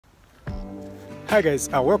Hi guys,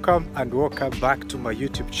 welcome back to my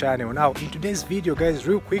YouTube channel. Now in today's video guys,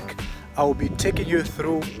 real quick, I'll be taking you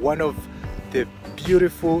through one of the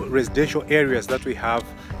beautiful residential areas that we have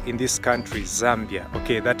in this country, Zambia.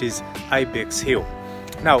 Okay, that is Ibex Hill.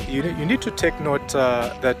 Now you need to take note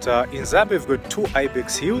that in Zambia we've got two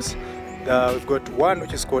Ibex Hills. We've got one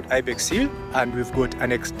which is called Ibex Hill, and we've got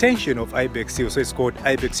an extension of Ibex Hill, so it's called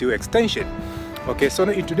Ibex Hill Extension. Okay, so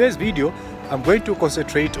in today's video I'm going to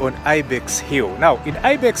concentrate on Ibex Hill. Now in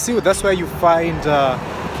Ibex Hill, that's where you find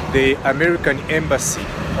the American Embassy.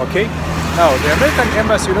 Okay, now the American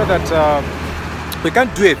Embassy, you know that we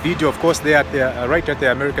can't do a video of course right at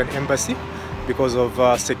the American Embassy because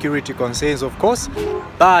of security concerns, of course,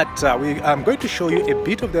 but I'm going to show you a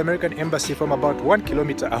bit of the American Embassy from about 1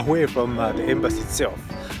 kilometer away from the embassy itself.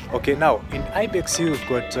 Okay, now in Ibex Hill we've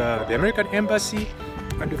got the American Embassy,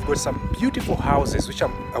 and we've got some beautiful houses which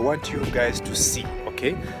I want you guys to see.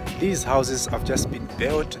 Okay, these houses have just been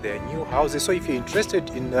built, they're new houses, so if you're interested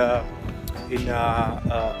in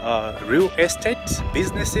real estate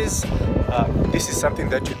businesses, this is something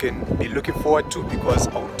that you can be looking forward to, because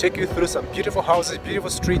I'll take you through some beautiful houses,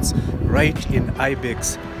 beautiful streets right in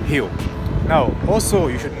Ibex Hill. Now also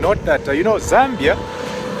you should note that you know, Zambia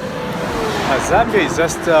is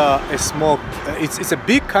just a small, it's a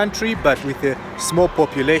big country but with a small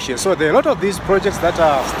population, so there are a lot of these projects that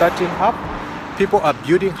are starting up. People are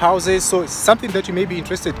building houses, so it's something that you may be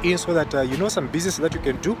interested in, so that you know, some business that you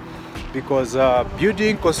can do, because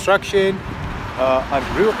building, construction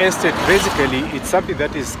and real estate, basically it's something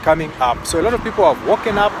that is coming up. So a lot of people have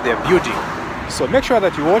woken up, they're building. So make sure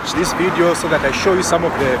that you watch this video so that I show you some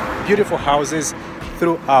of the beautiful houses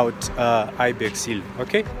throughout Ibex Hill.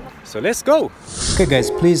 Okay, so let's go. Okay guys,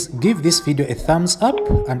 please give this video a thumbs up,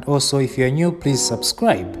 and also if you're new, please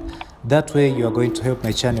subscribe. That way you are going to help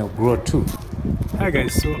my channel grow too. Hi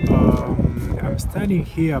guys, so I'm standing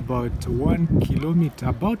here about 1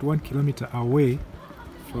 kilometer away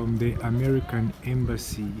from the American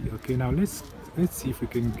Embassy. Okay, now let's see if we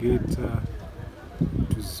can get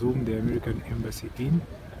to zoom the American Embassy in.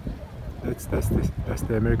 That's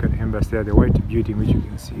the American Embassy there, the white building which you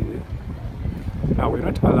can see there. Now we're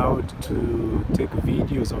not allowed to take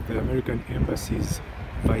videos of the American Embassy's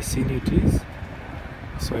vicinities,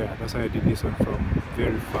 so yeah, that's why I did this one from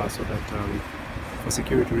very far, so that for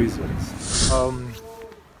security reasons.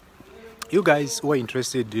 You guys who are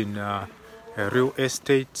interested in real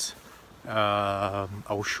estate,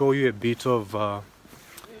 I'll show you a bit of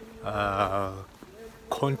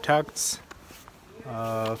contacts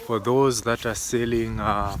for those that are selling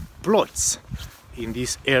plots in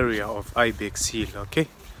this area of Ibex Hill. Okay,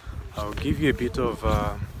 I'll give you a bit of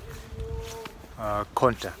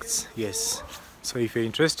contacts. Yes, so if you're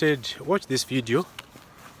interested, watch this video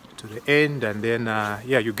to the end, and then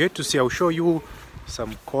yeah, you get to see, I'll show you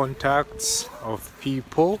some contacts of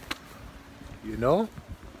people, you know,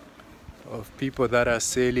 of people that are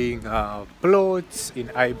selling plots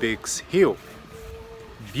in Ibex Hill.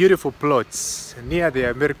 Beautiful plots near the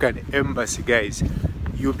American Embassy, guys.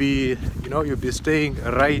 You'll be staying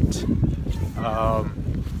right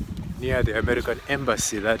near the American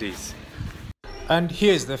Embassy, that is. And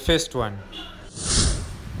here's the first one.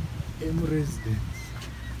 Residence.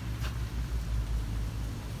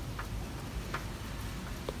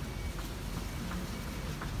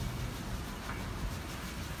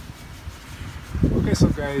 Okay, so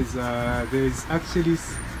guys, there's actually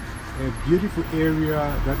a beautiful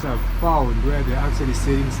area that I've found where they're actually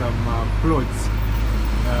selling some plots.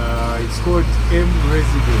 It's called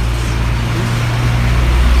Residence.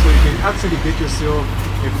 So you can actually get yourself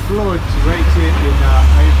a plot right here in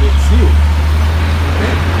Ibex Hill.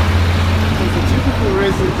 Okay? So it's a typical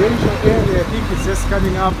residential area. I think it's just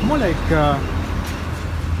coming up more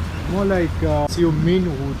like Seal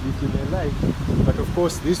Minwood, if you may like, but of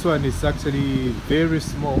course this one is actually very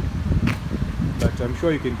small, but I'm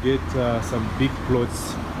sure you can get some big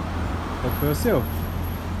plots for yourself.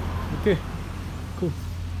 Okay, cool.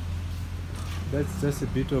 That's just a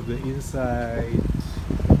bit of the inside.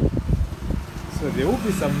 So there will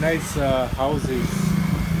be some nice houses,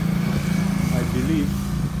 I believe.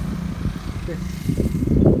 Okay.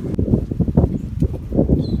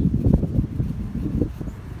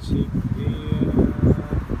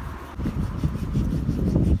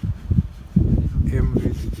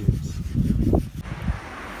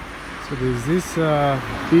 So there's this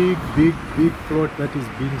big plot that is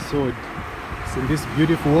being sold. It's in this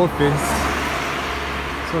beautiful wall fence.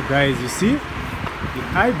 So guys, you see, in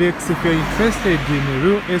Ibex, if you're interested in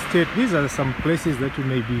real estate, these are some places that you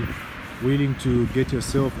may be willing to get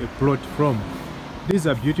yourself a plot from. These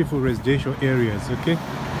are beautiful residential areas, okay?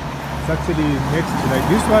 It's actually next to, like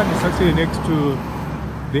this one is actually next to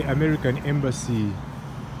the American Embassy.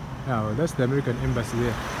 Now that's the American Embassy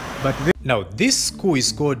there. But now this school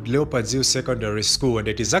is called Leopards Hill Secondary School, and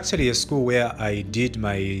it is actually a school where I did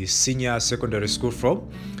my senior secondary school from,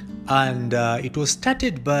 and it was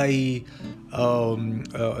started by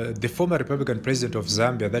the former Republican President of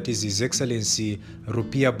Zambia, that is His Excellency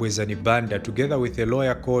Rupia Bwezani-Banda, together with a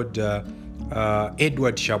lawyer called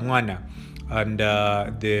Edward Shamwana, and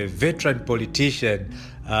the veteran politician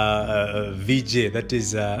VJ, that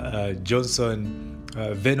is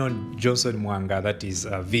Vernon Johnson Mwanga, that is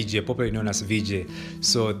VJ, popularly known as VJ.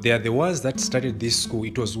 So they are the ones that started this school.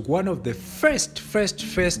 It was one of the first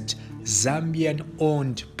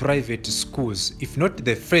Zambian-owned private schools, if not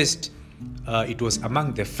the first. It was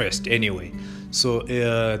among the first anyway. So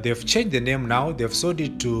they've changed the name now. They've sold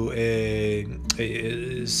it to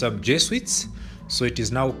some Jesuits. So it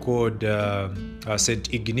is now called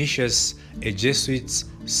St. Ignatius, a Jesuits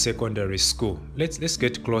secondary school. Let's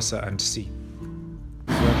get closer and see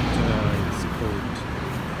what it's called.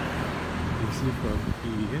 You see from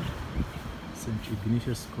here, St.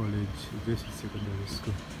 Ignatius College, Jesuit secondary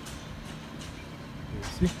school. You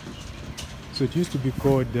see? So it used to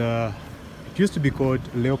be called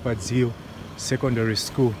Leopards Hill Secondary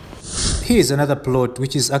School. Here is another plot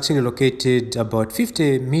which is actually located about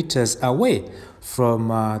 50 meters away from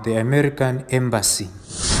the American Embassy.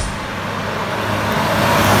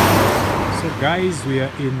 So guys, we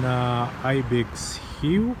are in Ibex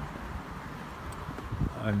Hill,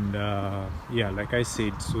 and yeah, like I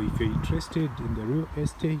said, so if you're interested in the real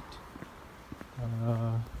estate,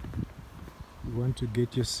 you want to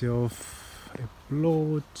get yourself a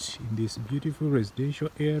plot in this beautiful residential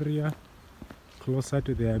area closer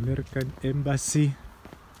to the American Embassy,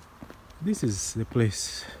 this is the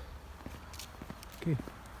place. Okay, you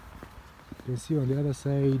can see on the other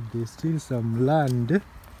side there's still some land,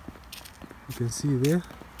 you can see there,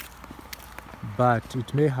 but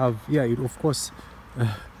it may have, yeah, of course,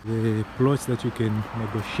 the plots that you can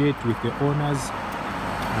negotiate with the owners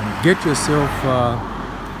and get yourself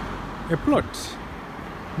a plot.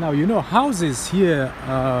 Now, you know, houses here,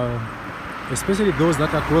 especially those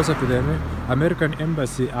that are closer to the American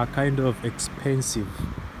Embassy, are kind of expensive.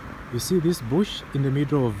 You see this bush in the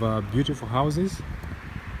middle of beautiful houses?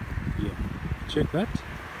 Yeah, check that.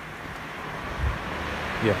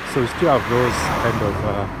 Yeah, so we still have those kind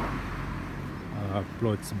of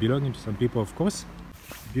plots belonging to some people, of course.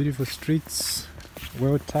 Beautiful streets,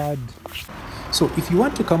 well tarred. So if you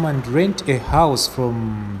want to come and rent a house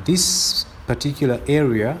from this particular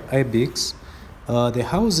area, Ibex, the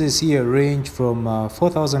houses here range from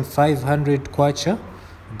 4,500 kwacha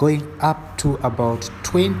going up to about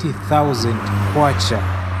 20,000 kwacha.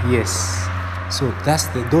 Yes, so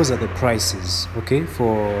those are the prices, okay,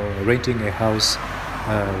 for renting a house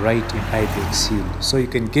right in Ibex Hill. So you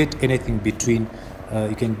can get anything between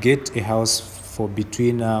you can get a house for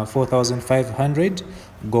between 4,500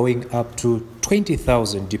 going up to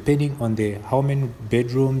 20,000, depending on how many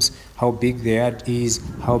bedrooms, how big the yard is,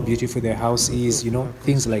 how beautiful the house is, you know,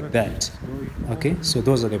 things like that. Okay, so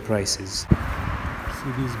those are the prices.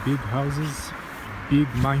 See these big houses, big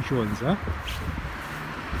mansions, huh?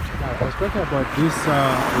 Now, I was talking about this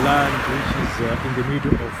land which is in the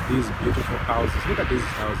middle of these beautiful houses. Look at these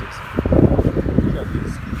houses. Look at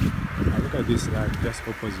this. Now look at this land just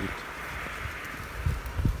opposite.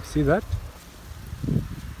 See that?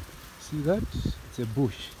 See that? It's a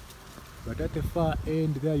bush. But at the far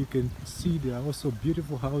end there you can see there are also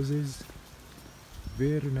beautiful houses.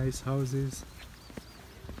 Very nice houses.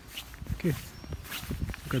 Okay.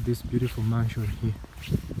 Look at this beautiful mansion here.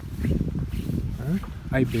 Huh?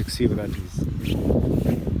 Ibex Hill, that is.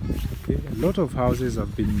 Okay. A lot of houses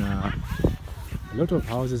have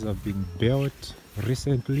been built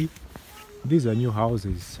recently. These are new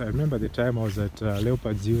houses. I remember the time I was at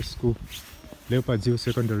Leopards Hill School, Leopards Hill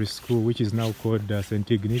Secondary School, which is now called St.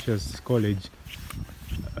 Ignatius College,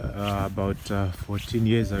 about 14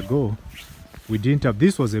 years ago. We didn't have,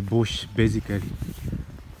 this was a bush basically.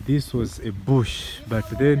 This was a bush, but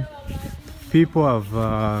then people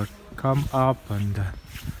have come up and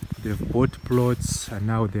they've bought plots, and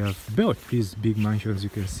now they have built these big mansions. You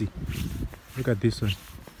can see. Look at this one.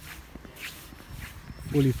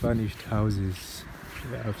 Fully furnished houses.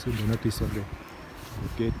 Yeah, I've seen the notice on the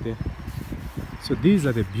gate there. So these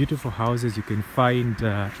are the beautiful houses you can find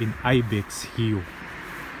in Ibex Hill.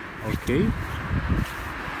 Okay.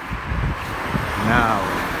 Now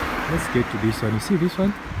let's get to this one. You see this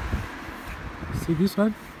one? See this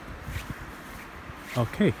one?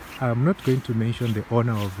 Okay, I'm not going to mention the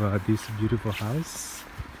owner of this beautiful house.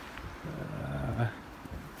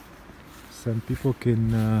 some people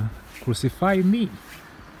can crucify me.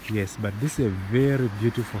 Yes, but this is a very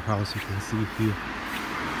beautiful house. You can see here,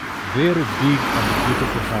 very big and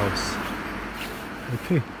beautiful house.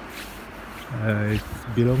 Okay, it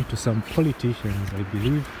belongs to some politicians, I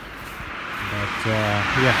believe, but yeah,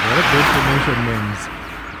 we're not going to mention names,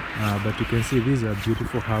 but you can see these are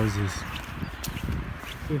beautiful houses.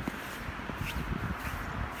 Okay.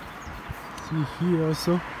 See here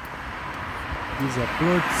also, these are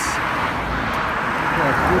plots.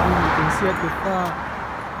 You can see at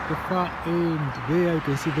the far end there, you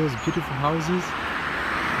can see those beautiful houses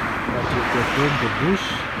that you've got in the bush,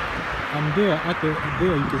 and there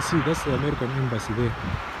you can see that's the American embassy there.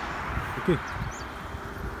 Okay,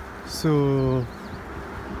 so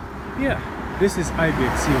yeah, this is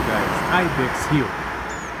Ibex Hill, guys. Ibex Hill.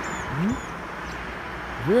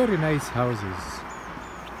 Very nice houses,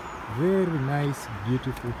 very nice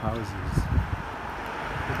beautiful houses.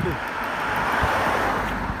 Okay,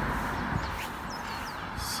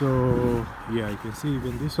 so yeah, you can see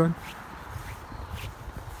even this one.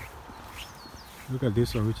 Look at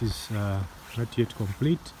this one, which is not yet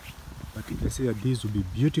complete, but you can see that these will be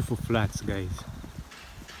beautiful flats, guys.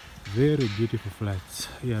 Very beautiful flats.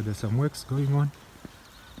 Yeah, there's some works going on.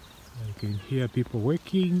 You can hear people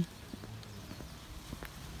working.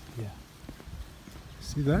 Yeah,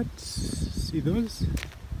 see that? See those?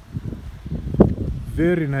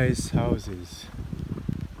 Very nice houses.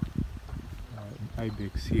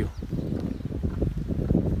 Ibex Hill.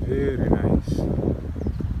 Very nice.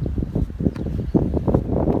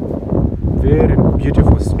 Very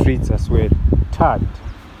beautiful streets as well. Tarred.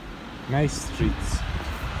 Nice streets.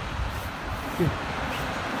 Okay.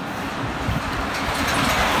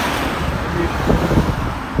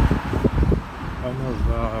 One of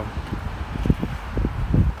the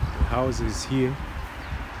houses here.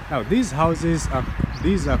 Now these houses are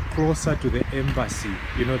closer to the embassy,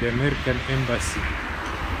 you know, the American embassy.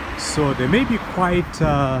 So they may be quite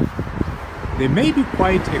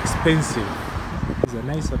expensive. These are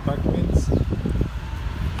nice apartments,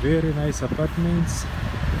 very nice apartments.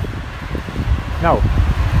 Now,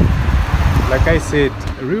 like I said,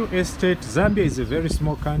 real estate, Zambia is a very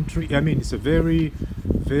small country. I mean, it's a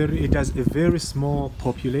it has a very small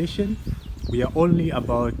population. We are only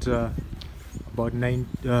about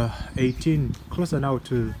 18, closer now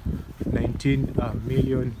to 19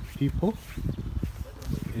 million people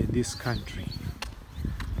in this country.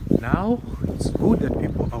 Now it's good that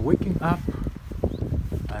people are waking up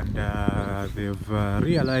and they've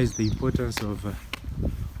realized the importance of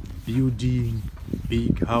building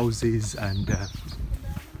big houses and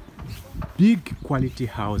big quality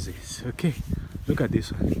houses. Okay, look at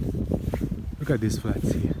this one. Look at these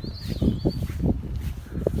flats here.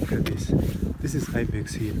 Look at this. This is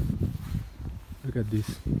Ibex here. Look at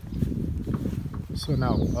this. So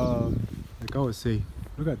now, like I was saying,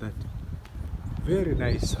 look at that. Very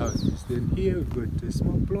nice houses. Then here we've got a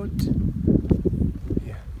small plot.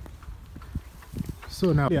 Yeah.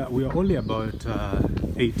 So now, yeah, we are only about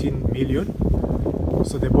 18 million.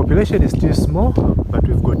 So the population is still small, but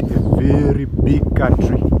we've got a very big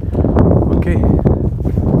country. Okay.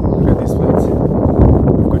 Look at this place.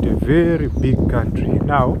 We've got a very big country.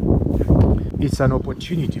 Now, it's an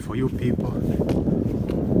opportunity for you people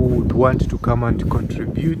who would want to come and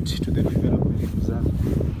contribute to the development of Zambia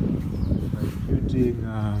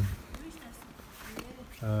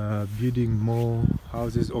by building more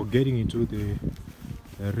houses or getting into the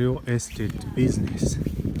real estate business.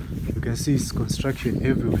 You can see it's construction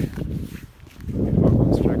everywhere. People are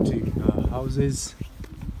constructing houses.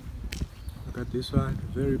 Look at this one,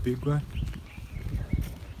 very big one.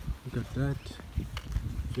 Look at that.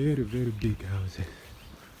 Very, very big houses.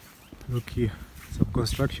 Look here, some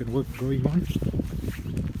construction work going on.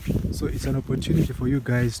 So it's an opportunity for you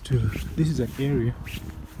guys to, this is an area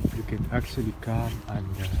you can actually come and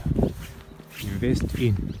invest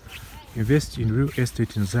in real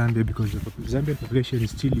estate in Zambia, because the Zambian population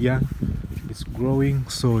is still young, it's growing.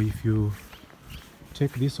 So if you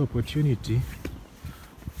take this opportunity,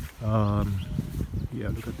 yeah,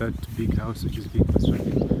 look at that big house which is being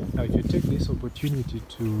constructed. Now if you take this opportunity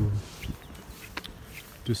to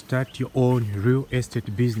start your own real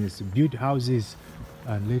estate business, build houses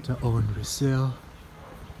and later on resell.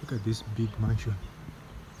 Look at this big mansion,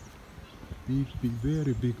 big,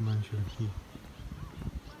 very big mansion here.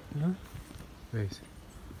 Yeah, guys,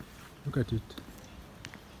 look at it.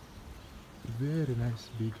 Very nice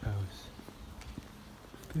big house.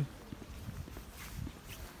 Okay,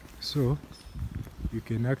 so you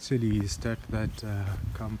can actually start that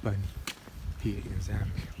company here in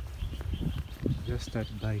Zambia. Just start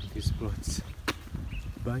buying these plots.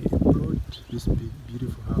 buy a plot, this big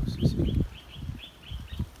beautiful house, you see,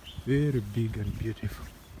 very big and beautiful.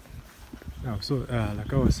 Now, so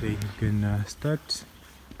like I was saying, you can start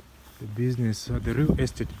the business, the real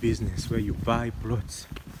estate business, where you buy plots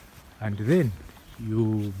and then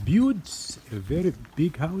you build a very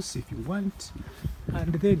big house if you want,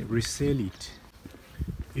 and then resell it.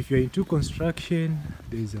 If you're into construction,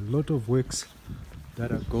 there's a lot of works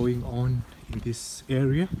that are going on in this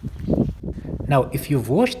area. Now, if you've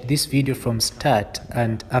watched this video from start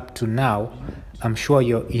and up to now, I'm sure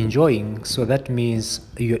you're enjoying, so that means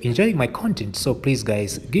you're enjoying my content. So please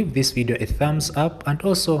guys, give this video a thumbs up and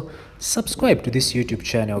also subscribe to this YouTube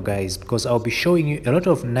channel guys, because I'll be showing you a lot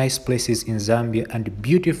of nice places in Zambia and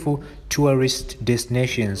beautiful tourist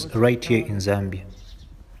destinations right here in Zambia.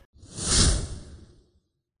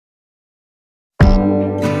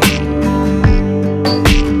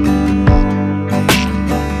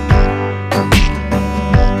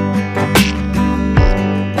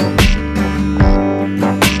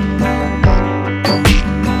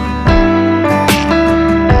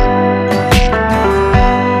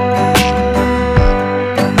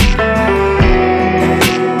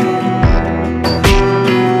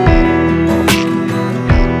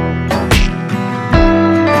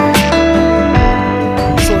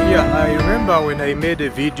 When I made a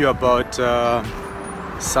video about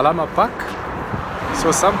Salama Park,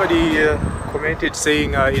 so somebody commented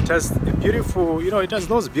saying it has a beautiful, it has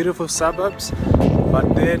those beautiful suburbs,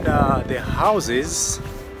 but then the houses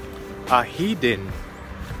are hidden,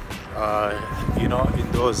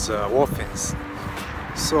 in those orphans.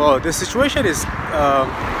 So the situation is,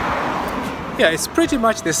 it's pretty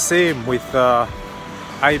much the same with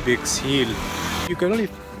Ibex Hill. You can only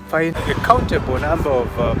find a countable number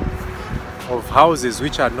of houses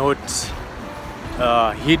which are not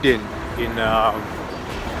hidden in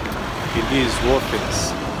these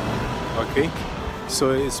orphans. Okay,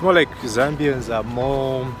 so it's more like Zambians are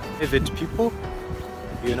more private people,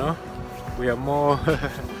 we are more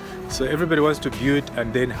so everybody wants to build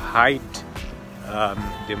and then hide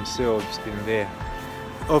themselves in there.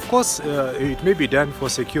 Of course, it may be done for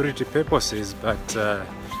security purposes, but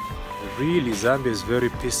really Zambia is very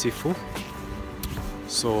peaceful.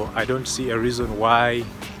 So I don't see a reason why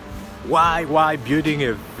building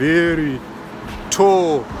a very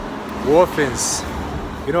tall orphans,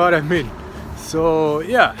 you know what I mean? So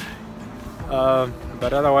yeah,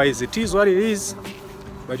 but otherwise it is what it is.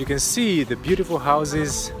 But you can see the beautiful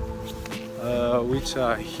houses which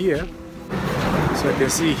are here. So you can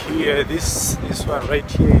see here, this one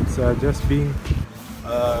right here, it's just being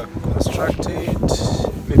constructed.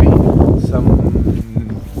 Maybe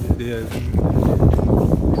the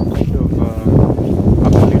kind of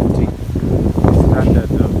uplifting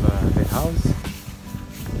standard of the house.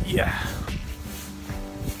 Yeah,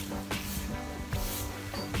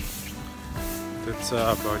 that's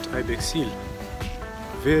about Ibex Hill.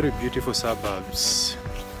 Very beautiful suburbs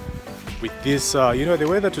with this, the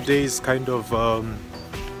weather today is kind of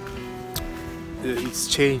it's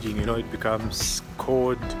changing, it becomes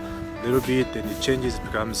cold a little bit, then it changes, it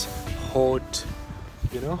becomes hot,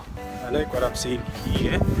 I like what I'm seeing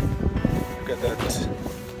here. Look at that.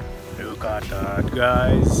 Look at that,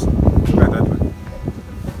 guys. Look at that one.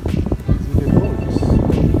 See the boats?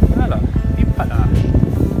 Hala, impala.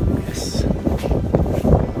 Yes.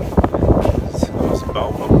 So those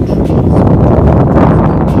baobab trees.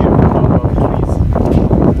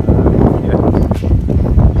 Yeah.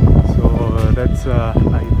 So that's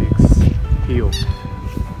Ibex Hill.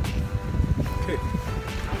 Okay.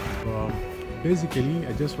 Basically,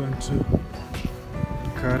 I just want to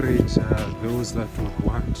encourage those that would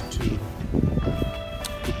want to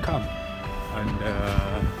come and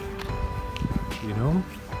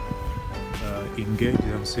engage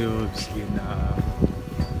themselves in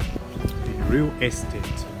real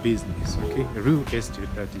estate business. Okay, real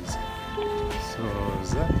estate, that is. So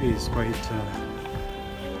Zambia is quite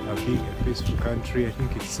a big and peaceful country. I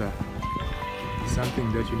think it's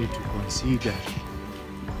something that you need to consider.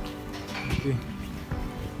 Okay.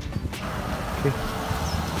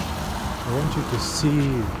 I want you to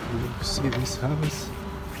see this house.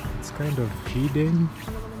 It's kind of hidden,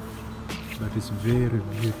 but it's very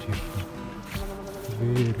beautiful.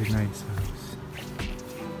 Very nice house.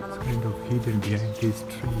 It's kind of hidden behind these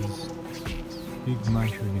trees. Big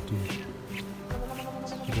mansion it is.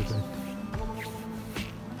 Look at that.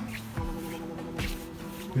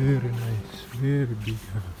 Very nice, very big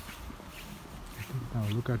house. Now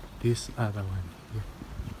look at this other one here.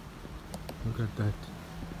 Look at that.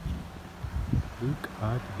 Look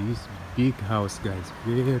at this big house, guys.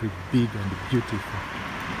 Very big and beautiful.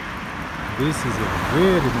 This is a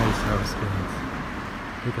very nice house, guys.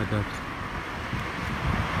 Look at that.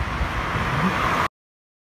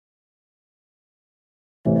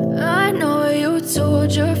 I know you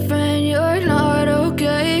told your friend you're not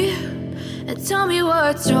okay, and tell me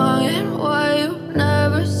what's wrong and why you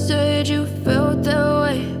never said you felt that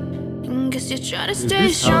way. And guess you're trying to stay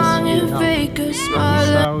strong and fake a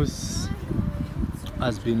smile. This house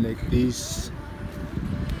has been like this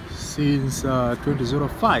since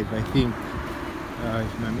 2005, I think,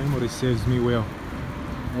 if my memory serves me well.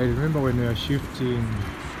 I remember when we were shifting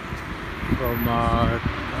from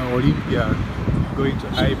Olympia going to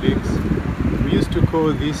Ibex, we used to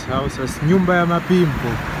call this house as Nyumba ya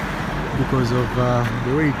Mapimpo because of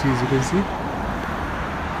the way it is. You can see,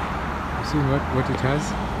 you see what it has.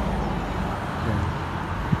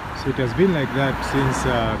 Yeah. So it has been like that since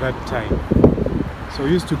that time. So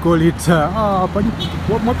we used to call it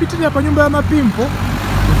Mwapitini hapa Nyumba ya Mapimpo,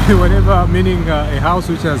 whenever meaning a house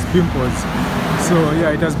which has pimples. So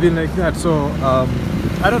yeah, it has been like that. So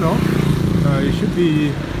I don't know, it should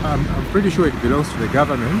be, I'm pretty sure it belongs to the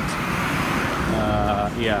government.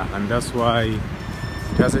 Yeah, and that's why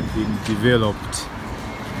it hasn't been developed.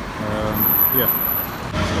 Yeah.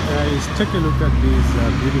 So guys, take a look at these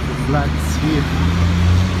beautiful flats here.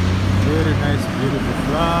 Very nice, beautiful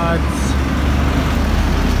flats.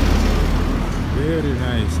 Very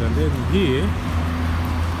nice. And then here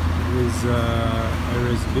is a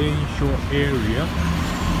residential area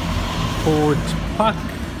called Park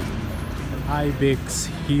Ibex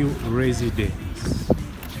Hill Residence.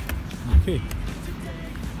 Okay,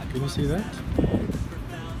 can you see that?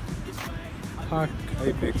 Park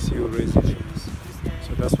Ibex Hill Residence.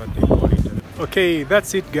 So that's what they call it. Okay,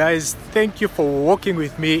 that's it, guys. Thank you for walking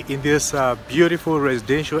with me in this beautiful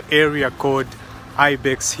residential area called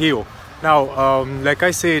Ibex Hill. Now, like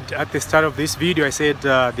I said at the start of this video, I said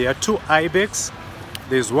there are two Ibex.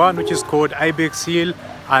 There's one which is called Ibex Hill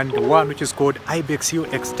and one which is called Ibex Hill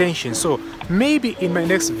Extension. So maybe in my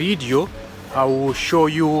next video, I will show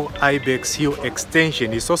you Ibex Hill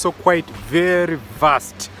Extension. It's also quite very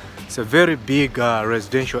vast. It's a very big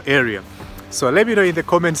residential area. So let me know in the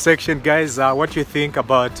comment section, guys, what you think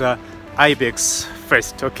about Ibex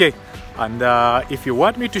first, okay? And if you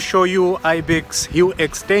want me to show you Ibex Hill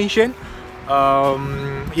Extension,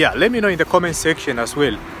 yeah, let me know in the comment section as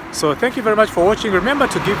well. So thank you very much for watching. Remember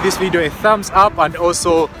to give this video a thumbs up and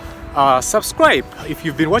also subscribe. If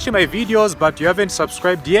you've been watching my videos but you haven't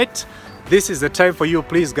subscribed yet, this is the time for you.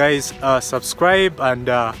 Please, guys, subscribe and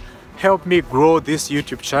help me grow this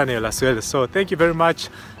YouTube channel as well. So thank you very much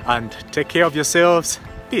and take care of yourselves.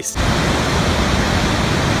 Peace.